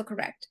is also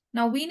correct.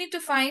 Now we need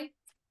to find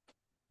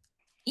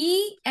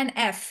E and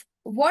F.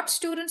 What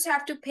students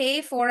have to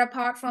pay for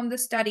apart from the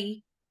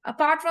study?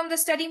 Apart from the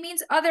study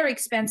means other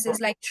expenses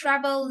like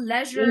travel,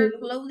 leisure,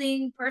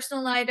 clothing,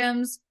 personal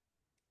items,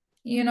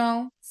 you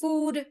know,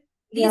 food.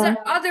 These are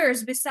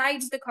others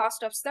besides the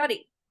cost of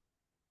study.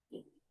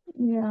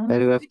 Yeah.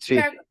 Paragraph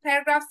 3.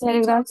 Paragraph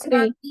 3 talks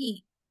about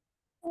E.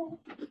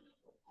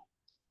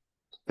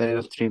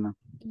 Paragraph 3, ma'am.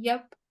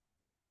 Yep.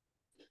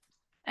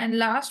 And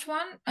last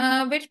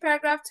one, which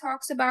paragraph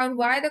talks about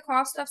why the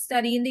cost of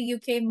study in the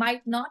UK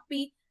might not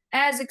be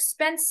as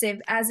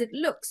expensive as it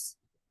looks?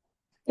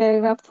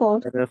 Paragraph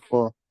 4. Paragraph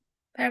 4.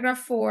 Paragraph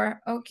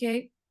 4,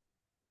 okay.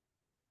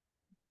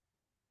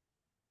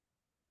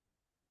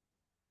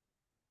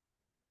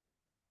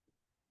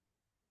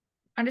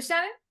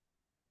 Understand it?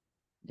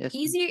 Yes.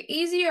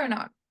 Easy or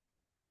not?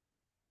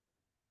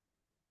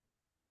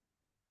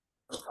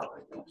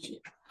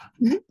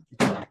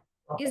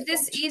 Is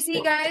this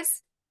easy,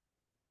 guys?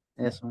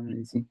 Yes, ma'am.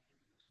 Easy.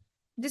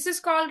 This is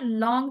called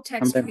long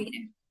text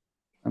reading.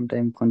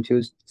 Sometimes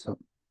confused. So.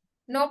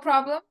 No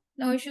problem.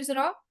 No issues at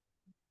all.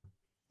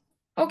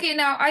 Okay,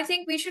 now I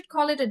think we should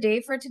call it a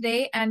day for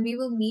today, and we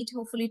will meet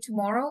hopefully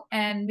tomorrow,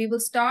 and we will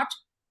start,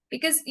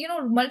 because, you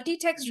know,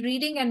 multi-text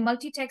reading and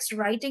multi-text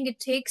writing, it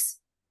takes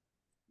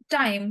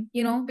time,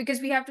 you know, because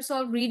we have to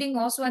solve reading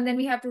also, and then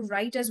we have to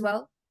write as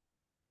well.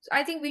 So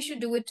I think we should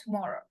do it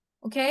tomorrow.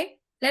 Okay,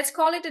 let's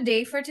call it a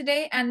day for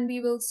today, and we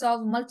will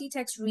solve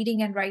multi-text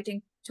reading and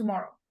writing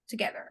tomorrow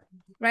together,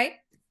 right?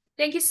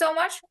 Thank you so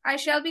much. I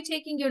shall be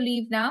taking your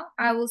leave now.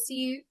 I will see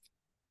you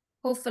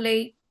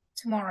hopefully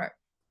tomorrow.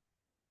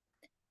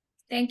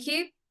 Thank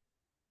you.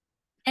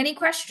 Any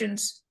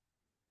questions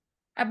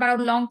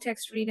about long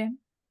text reading?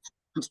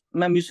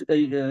 Ma'am,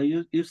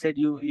 you said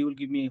you will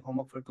give me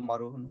homework for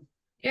tomorrow.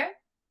 Yeah.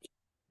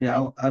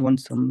 Yeah, I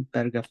want some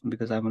paragraph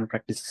because I want to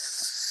practice.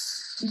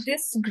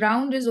 This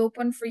ground is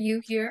open for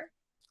you here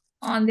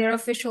on their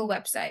official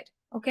website.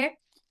 Okay.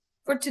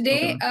 For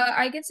today,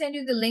 I can send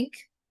you the link.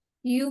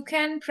 You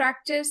can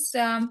practice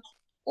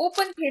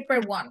open paper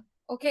 1.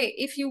 Okay,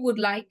 if you would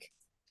like,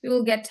 we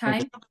will get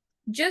time. Okay.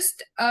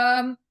 Just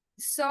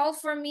solve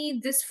for me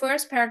this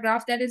first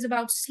paragraph that is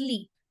about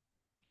sleep.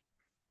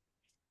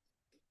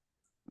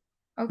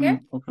 Okay?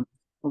 Okay.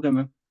 Okay,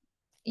 ma'am.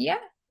 Yeah.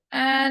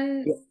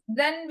 And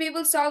then we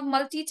will solve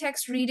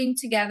multi-text reading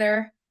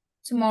together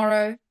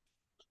tomorrow.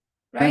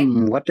 Right?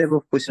 What type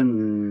of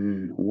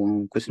question?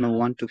 Question of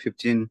 1 to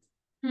 15.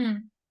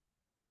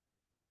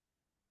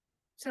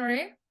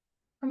 Sorry,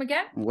 come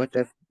again? What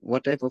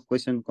type of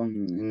question come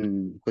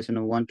in question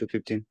of 1 to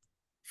 15?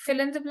 Fill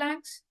in the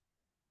blanks.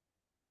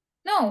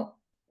 No.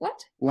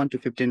 What? 1 to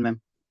 15,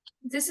 ma'am.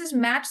 This is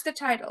match the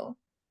title.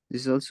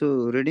 This is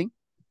also reading?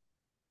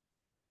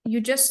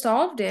 You just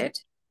solved it.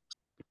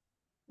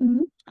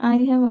 I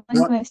have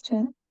one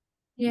question.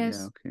 Yes.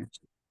 Yeah, okay.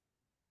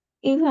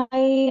 If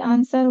I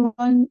answer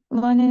 1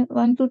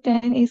 to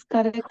 10 is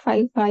correct,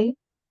 5.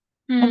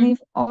 And if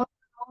all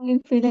wrong in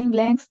fill in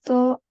blanks,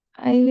 so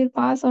I will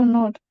pass or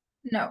not?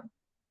 No.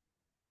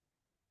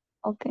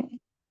 Okay.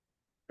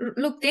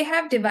 Look, they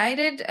have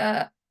divided.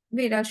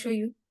 Wait, I'll show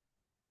you.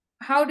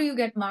 How do you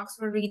get marks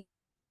for reading?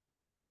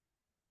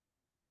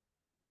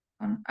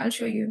 I'll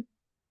show you.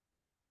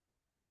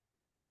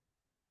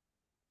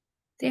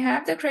 They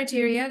have the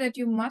criteria that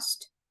you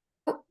must.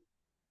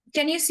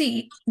 Can you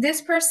see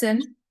this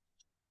person?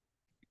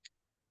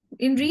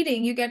 In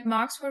reading, you get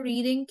marks for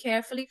reading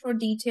carefully for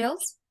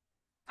details.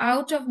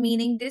 Out of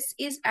meaning, this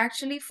is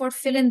actually for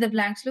fill in the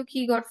blanks. Look,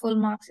 he got full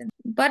marks in.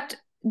 But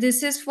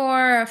this is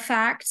for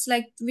facts,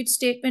 like which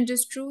statement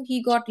is true.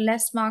 He got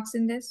less marks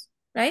in this,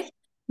 right?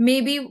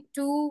 Maybe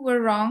 2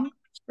 were wrong,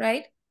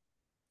 right?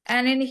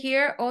 And in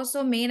here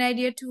also main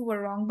idea 2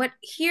 were wrong. But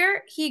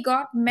here he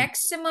got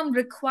maximum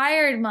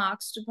required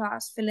marks to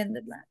pass fill in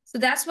the blank. So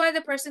that's why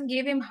the person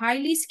gave him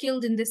highly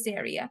skilled in this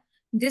area.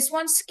 This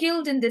one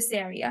skilled in this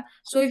area.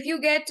 So if you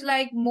get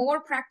like more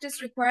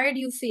practice required,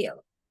 you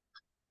fail.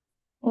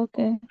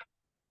 Okay.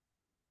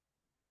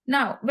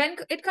 Now, when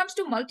it comes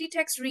to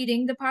multi-text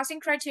reading, the passing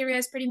criteria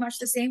is pretty much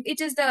the same.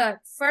 It is the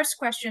first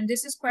question.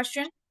 This is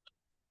question.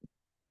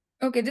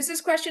 Okay, this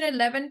is question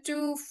 11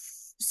 to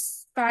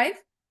 5.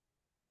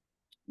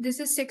 This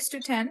is 6 to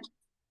 10.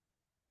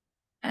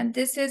 And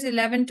this is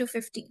 11 to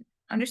 15.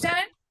 Understand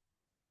it?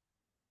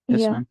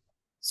 Yes, Yeah. ma'am.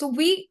 So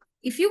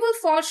if you will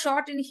fall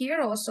short in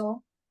here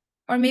also,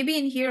 or maybe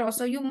in here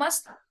also, you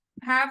must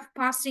have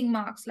passing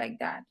marks like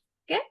that.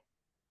 Okay?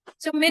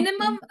 So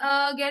minimum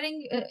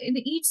getting in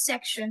each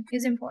section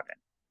is important.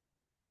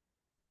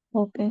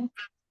 Okay.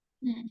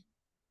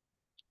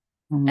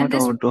 What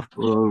about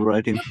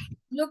writing?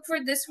 Look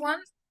for this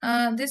one.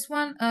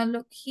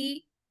 Look,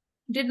 he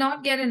did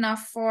not get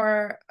enough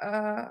for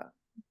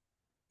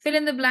fill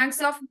in the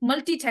blanks of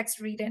multi-text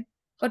reading,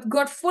 but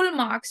got full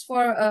marks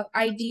for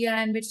idea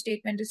and which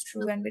statement is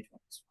true and which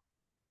one is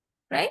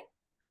wrong. Right?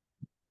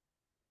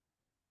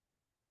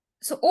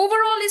 So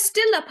overall is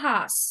still a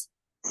pass.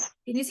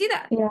 Can you see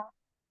that? Yeah.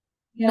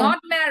 Not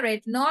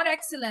merit, not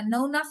excellent,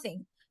 no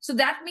nothing. So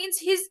that means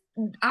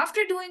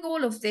after doing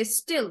all of this,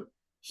 still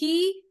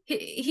he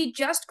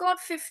just got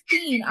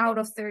 15 out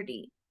of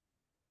 30.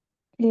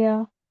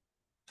 Yeah.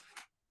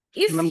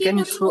 If he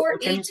would score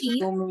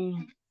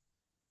 18,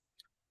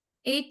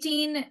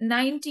 18,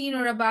 19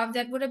 or above,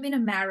 that would have been a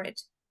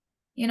merit,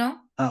 you know?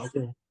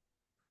 Okay.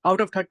 Out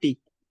of 30.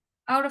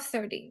 Out of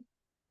 30.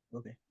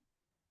 Okay.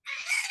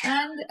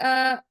 And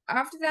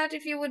after that,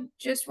 if you would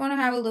just want to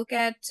have a look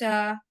at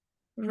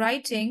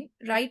writing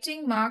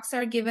marks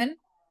are given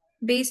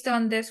based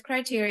on this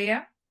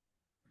criteria.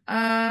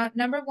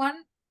 Number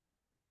 1,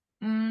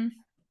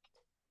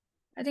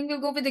 I think we'll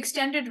go with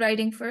extended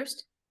writing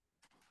first.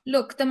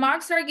 Look, the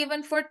marks are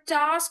given for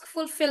task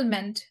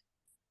fulfillment,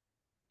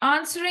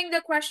 answering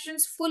the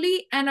questions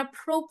fully and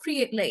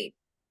appropriately.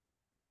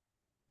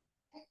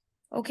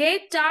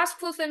 Okay, task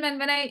fulfillment,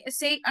 when I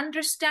say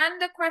understand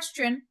the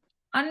question,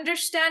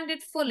 understand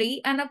it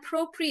fully and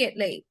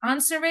appropriately.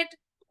 Answer it,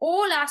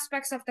 all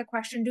aspects of the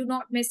question, do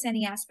not miss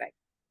any aspect.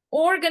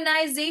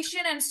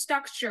 Organization and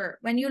structure,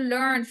 when you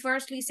learn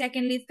firstly,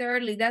 secondly,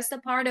 thirdly, that's the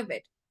part of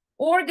it.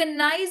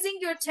 Organizing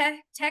your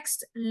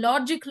text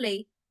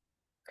logically,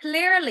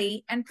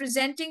 clearly, and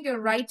presenting your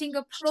writing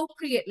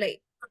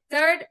appropriately.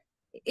 Third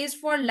is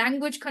for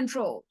language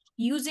control,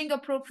 using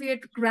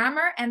appropriate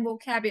grammar and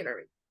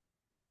vocabulary.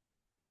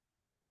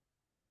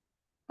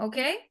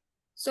 Okay,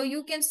 so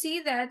you can see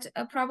that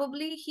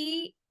probably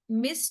he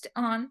missed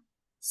on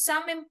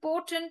some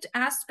important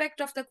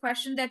aspect of the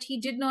question that he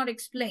did not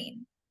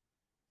explain,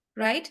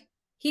 right?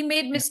 He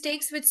made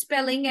mistakes with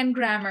spelling and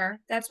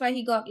grammar. That's why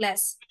he got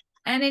less.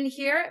 And in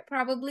here,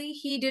 probably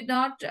he did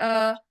not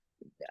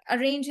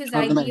arrange his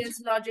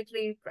ideas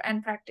logically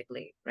and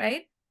practically,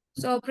 right?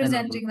 So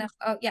presenting them.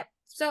 Yeah.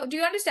 So do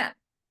you understand?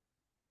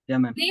 Yeah,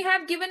 ma'am. They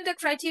have given the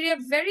criteria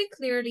very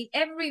clearly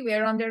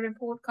everywhere on their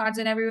report cards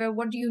and everywhere.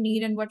 What do you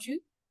need and what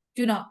you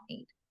do not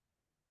need.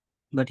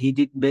 But he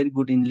did very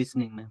good in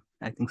listening, ma'am.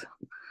 I think so.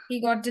 He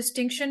got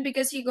distinction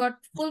because he got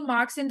full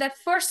marks in that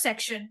first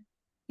section.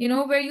 You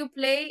know, where you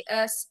play,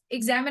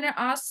 examiner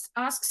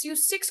asks you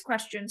 6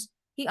 questions.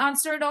 He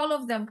answered all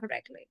of them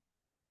correctly.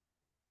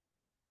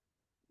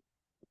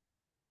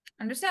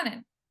 Understand it?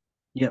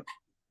 Yep.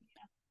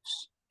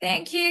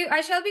 Thank you.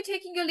 I shall be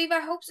taking your leave. I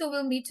hope so.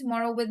 We'll meet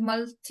tomorrow with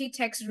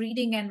multi-text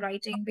reading and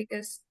writing,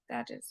 because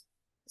that is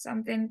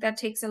something that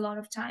takes a lot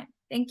of time.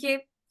 Thank you.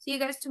 See you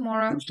guys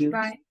tomorrow. Thank you.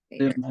 Bye.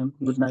 Good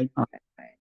night.